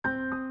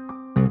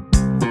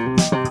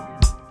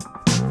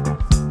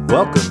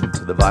Welcome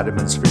to the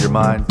Vitamins for Your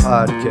Mind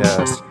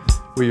podcast,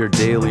 where your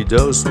daily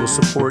dose will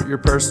support your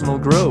personal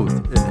growth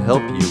and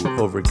help you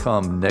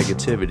overcome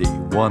negativity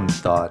one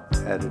thought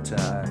at a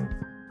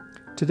time.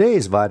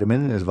 Today's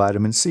vitamin is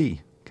vitamin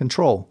C,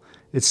 control.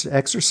 It's to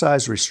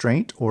exercise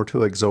restraint or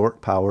to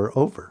exert power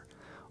over,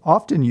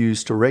 often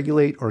used to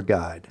regulate or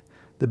guide.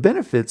 The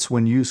benefits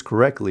when used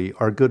correctly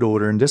are good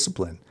order and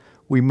discipline.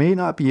 We may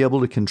not be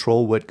able to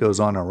control what goes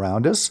on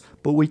around us,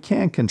 but we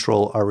can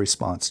control our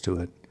response to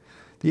it.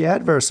 The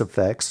adverse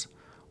effects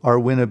are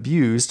when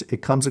abused,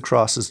 it comes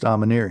across as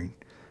domineering.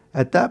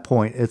 At that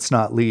point, it's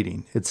not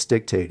leading, it's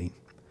dictating.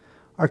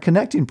 Our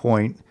connecting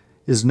point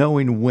is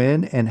knowing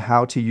when and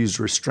how to use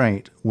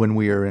restraint when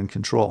we are in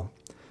control.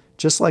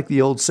 Just like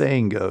the old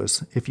saying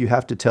goes, if you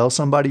have to tell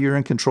somebody you're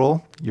in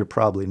control, you're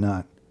probably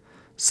not.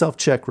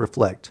 Self-check,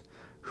 reflect.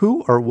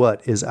 Who or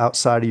what is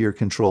outside of your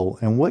control,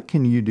 and what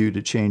can you do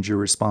to change your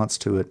response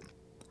to it?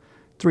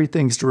 3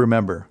 things to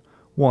remember.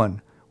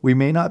 1. We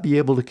may not be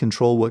able to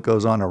control what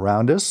goes on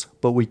around us,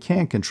 but we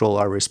can control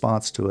our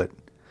response to it.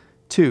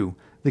 2.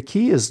 The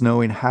key is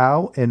knowing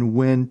how and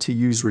when to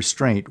use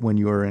restraint when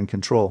you are in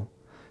control.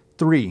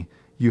 3.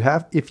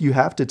 If you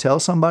have to tell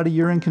somebody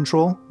you're in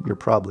control, you're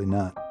probably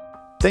not.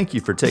 Thank you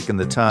for taking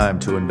the time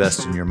to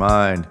invest in your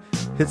mind.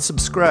 Hit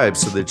subscribe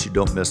so that you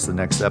don't miss the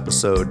next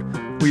episode.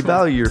 We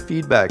value your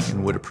feedback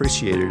and would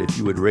appreciate it if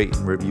you would rate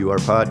and review our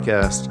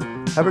podcast.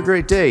 Have a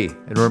great day,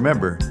 and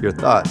remember, your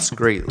thoughts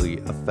greatly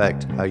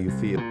affect how you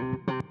feel.